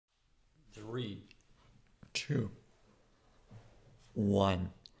3, 2, 1.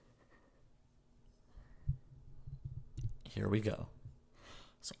 Here we go.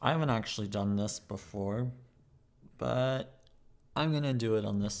 So I haven't actually done this before, but I'm going to do it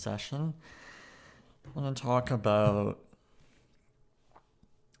on this session. I want to talk about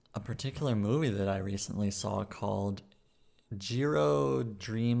a particular movie that I recently saw called Jiro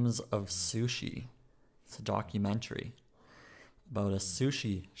Dreams of Sushi. It's a documentary about a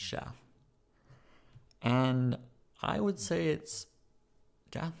sushi chef. And I would say it's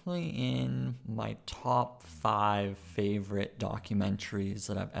definitely in my top 5 favorite documentaries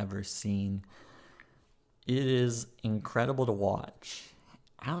that I've ever seen. It is incredible to watch.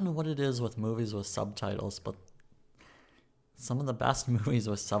 I don't know what it is with movies with subtitles, but some of the best movies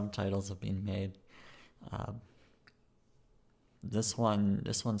with subtitles have been made. This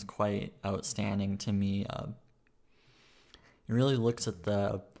one's quite outstanding to me. It really looks at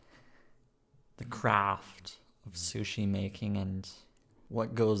the craft of sushi making and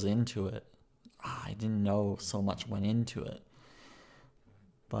what goes into it. I didn't know so much went into it,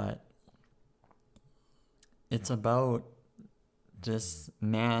 but it's about this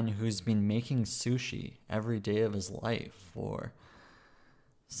man who's been making sushi every day of his life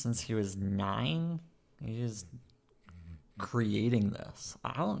since he was 9. He is creating this.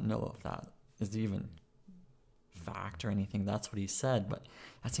 I don't know if that is even fact or anything. That's what he said, but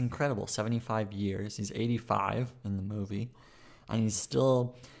that's incredible. 75 years. He's 85 in the movie, and he's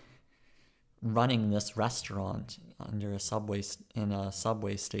still running this restaurant under in a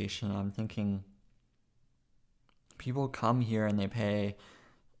subway station. I'm thinking, people come here and they pay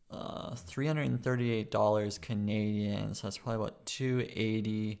 $338 Canadian, so that's probably about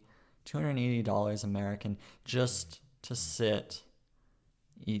 $280 American, just to sit,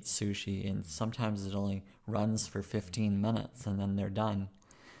 eat sushi, and sometimes it only runs for 15 minutes and then they're done.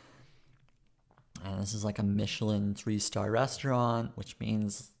 And this is like a Michelin 3-star restaurant, which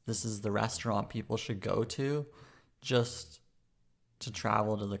means this is the restaurant people should go to just to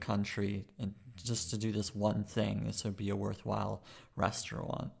travel to the country and just to do this one thing. This would be a worthwhile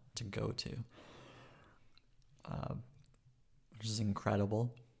restaurant to go to, which is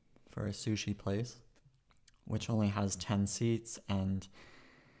incredible for a sushi place, which only has 10 seats and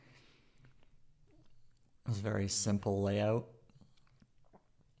it's a very simple layout.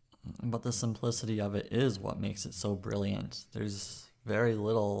 But the simplicity of it is what makes it so brilliant. There's very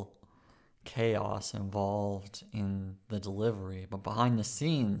little chaos involved in the delivery, but behind the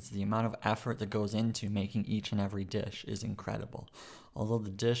scenes, the amount of effort that goes into making each and every dish is incredible. Although the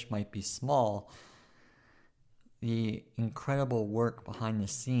dish might be small, the incredible work behind the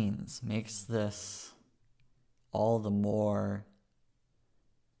scenes makes this all the more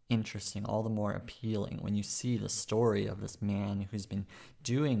interesting, all the more appealing when you see the story of this man who's been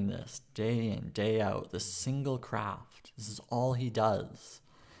doing this day in, day out, this single craft. This is all he does.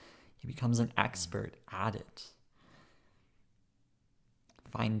 He becomes an expert at it,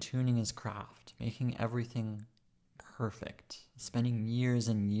 fine-tuning his craft, making everything perfect, spending years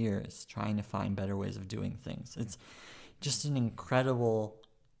and years trying to find better ways of doing things. It's just an incredible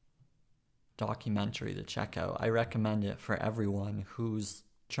documentary to check out. I recommend it for everyone who's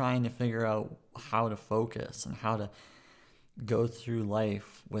trying to figure out how to focus and how to go through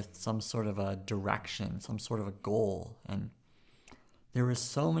life with some sort of a direction, some sort of a goal. And there were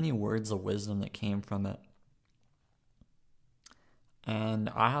so many words of wisdom that came from it. And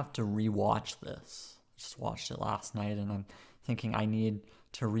I have to rewatch this. I just watched it last night and I'm thinking I need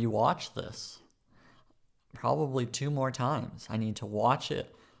to rewatch this probably 2 more times. I need to watch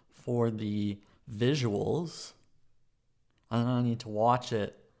it for the visuals, and then I need to watch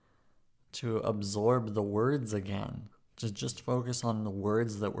it to absorb the words again, to just focus on the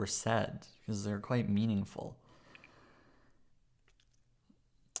words that were said, because they're quite meaningful.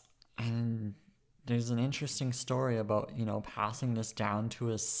 And there's an interesting story about, passing this down to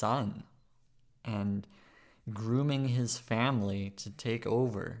his son and grooming his family to take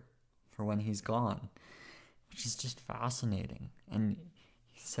over for when he's gone, which is just fascinating. And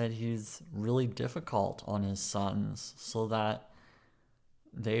he said he's really difficult on his sons so that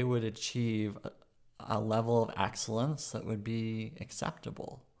they would achieve a level of excellence that would be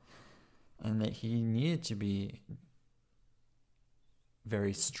acceptable, and that he needed to be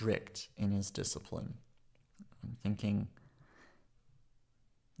very strict in his discipline. I'm thinking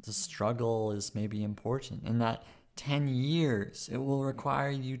the struggle is maybe important, and that 10 years, it will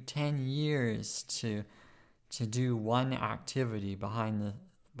require you 10 years to do one activity behind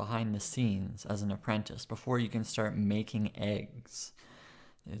the scenes as an apprentice before you can start making eggs.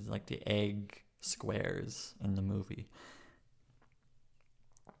 It's like the egg squares in the movie.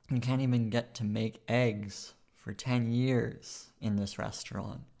 You can't even get to make eggs for 10 years in this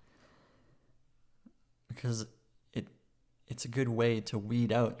restaurant because it's a good way to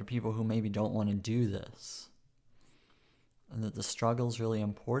weed out the people who maybe don't want to do this, and that the struggle is really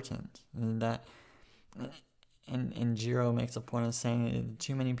important, and that and Jiro makes a point of saying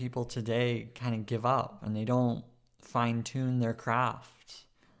too many people today kind of give up and they don't fine-tune their craft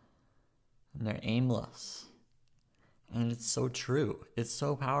and they're aimless. And it's so true. It's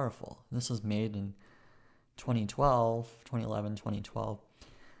so powerful. This was made in 2011, 2012.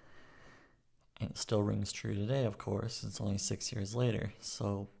 And it still rings true today, of course. It's only 6 years later.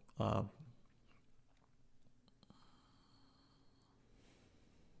 So,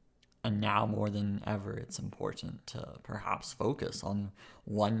 and now more than ever, it's important to perhaps focus on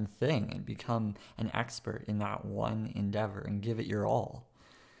one thing and become an expert in that one endeavor and give it your all.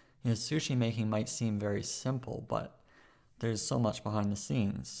 Sushi making might seem very simple, but there's so much behind the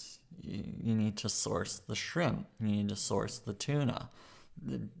scenes. You need to source the shrimp. You need to source the tuna.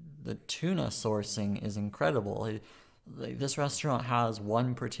 The tuna sourcing is incredible. This restaurant has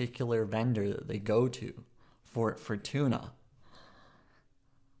one particular vendor that they go to for tuna.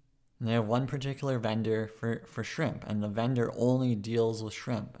 And they have one particular vendor for shrimp, and the vendor only deals with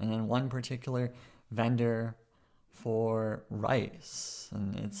shrimp. And then one particular vendor for rice.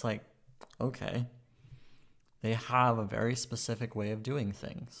 And it's like, okay. They have a very specific way of doing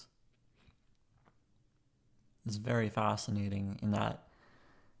things. It's very fascinating in that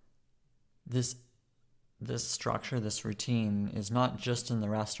this structure, this routine is not just in the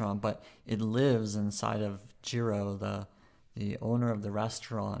restaurant, but it lives inside of Jiro, the owner of the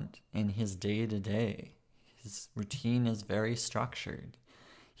restaurant, in his day-to-day. His routine is very structured.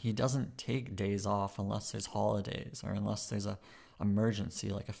 He doesn't take days off unless there's holidays or unless there's a emergency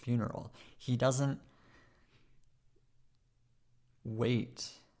like a funeral. He doesn't wait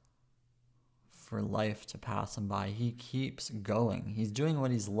for life to pass him by. He keeps going. He's doing what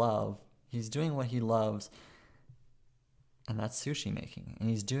he loves, and that's sushi making. And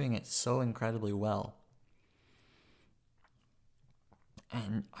he's doing it so incredibly well.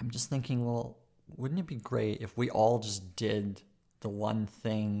 And I'm just thinking, well, wouldn't it be great if we all just did the one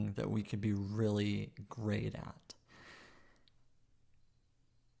thing that we could be really great at?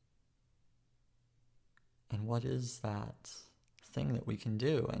 And what is that thing that we can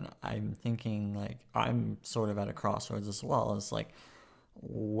do? And I'm thinking, like, I'm sort of at a crossroads as well. It's like,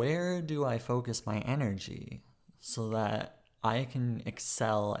 where do I focus my energy so that I can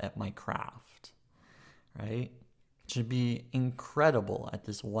excel at my craft, right? To be incredible at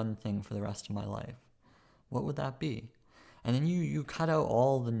this one thing for the rest of my life. What would that be? And then you cut out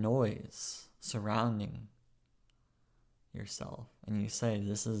all the noise surrounding yourself and you say,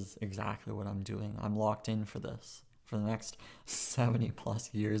 this is exactly what I'm doing. I'm locked in for this for the next 70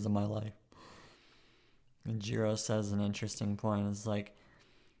 plus years of my life. And Jiro says an interesting point. It's like,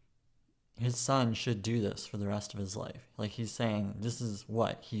 his son should do this for the rest of his life. Like, he's saying this is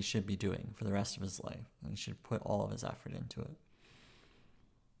what he should be doing for the rest of his life. And he should put all of his effort into it.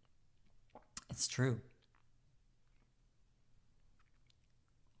 It's true.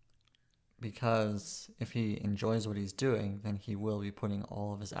 Because if he enjoys what he's doing, then he will be putting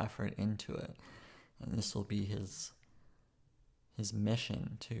all of his effort into it. And this will be his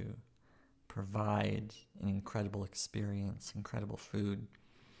mission to provide an incredible experience, incredible food.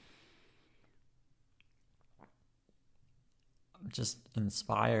 I'm just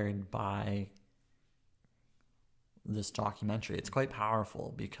inspired by this documentary. It's quite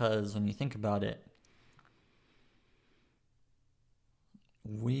powerful because when you think about it,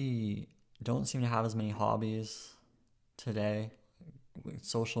 we don't seem to have as many hobbies today.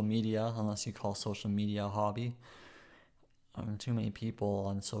 Social media, unless you call social media a hobby. Too many people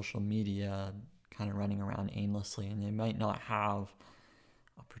on social media kind of running around aimlessly, and they might not have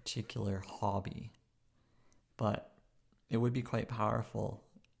a particular hobby. But it would be quite powerful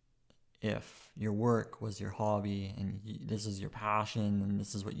if your work was your hobby and this is your passion and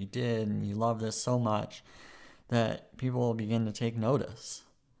this is what you did and you love this so much that people will begin to take notice.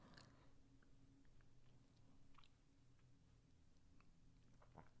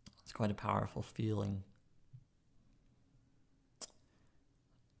 It's quite a powerful feeling.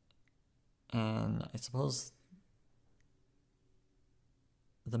 And I suppose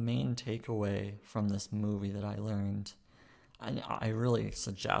the main takeaway from this movie that I learned, I really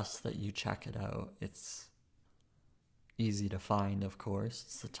suggest that you check it out. It's easy to find, of course.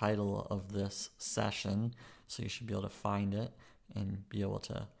 It's the title of this session, so you should be able to find it and be able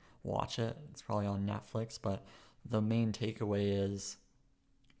to watch it. It's probably on Netflix, but the main takeaway is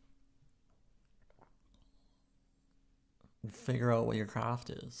figure out what your craft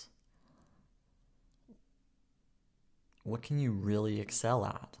is. What can you really excel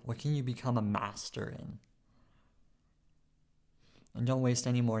at? What can you become a master in? And don't waste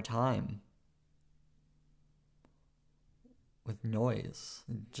any more time with noise.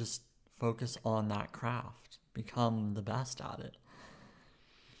 Just focus on that craft. Become the best at it.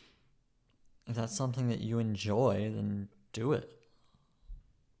 If that's something that you enjoy, then do it.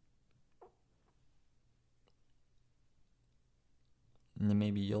 And then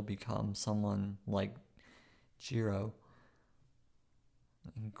maybe you'll become someone like Jiro,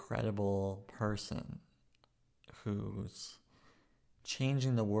 an incredible person who's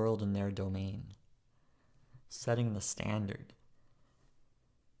changing the world in their domain, setting the standard.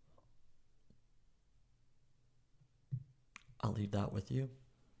 I'll leave that with you.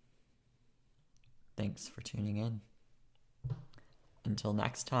 Thanks for tuning in. Until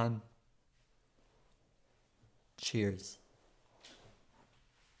next time, cheers.